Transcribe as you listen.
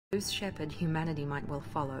Whose shepherd humanity might well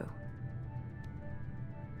follow.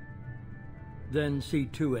 Then see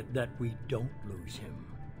to it that we don't lose him.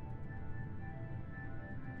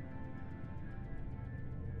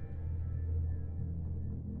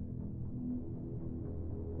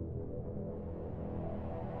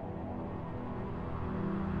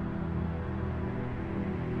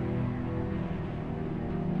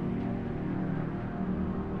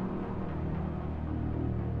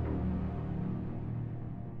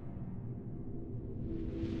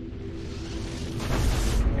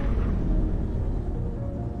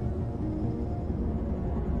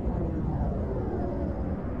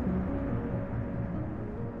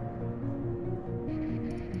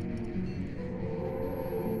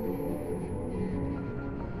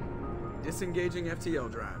 Disengaging FTL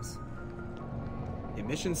drives.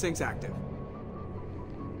 Emission sinks active.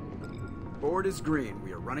 Board is green.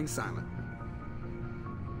 We are running silent.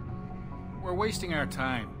 We're wasting our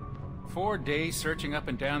time. 4 days searching up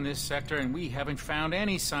and down this sector, and we haven't found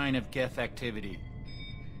any sign of Geth activity.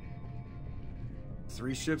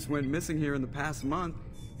 3 ships went missing here in the past month.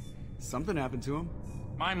 Something happened to them.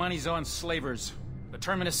 My money's on slavers. The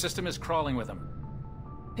Terminus system is crawling with them.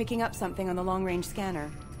 Picking up something on the long-range scanner.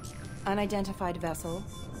 Unidentified vessel.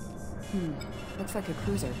 Looks like a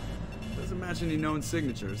cruiser. Doesn't match any known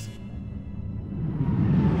signatures.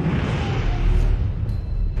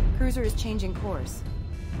 Cruiser is changing course.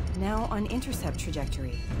 Now on intercept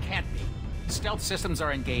trajectory. Can't be. Stealth systems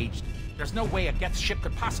are engaged. There's no way a Geth ship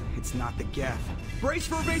could possibly... It's not the Geth. Brace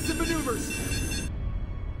for evasive maneuvers!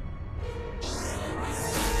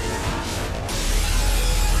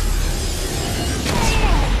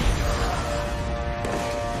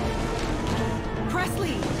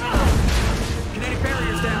 Presley! Kinetic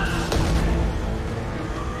barriers down.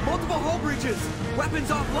 Multiple hull breaches. Weapons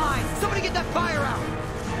offline. Somebody get that fire out.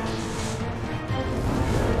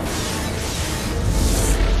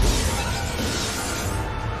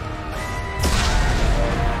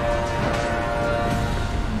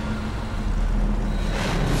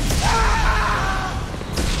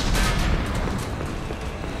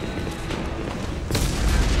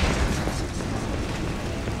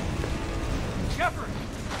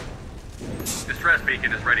 Distress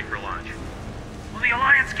beacon is ready for launch. Will the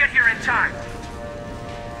Alliance get here in time?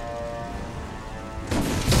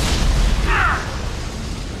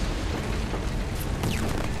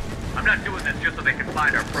 I'm not doing this just so they can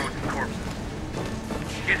find our frozen corpses.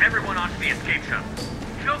 Get everyone onto the escape shuttle.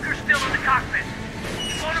 Joker's still in the cockpit.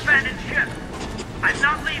 He won't abandon ship. I'm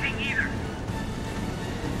not leaving either.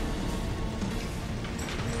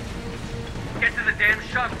 Get to the damn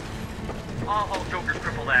shuttle. I'll haul Joker's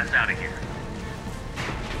crippled ass out of here.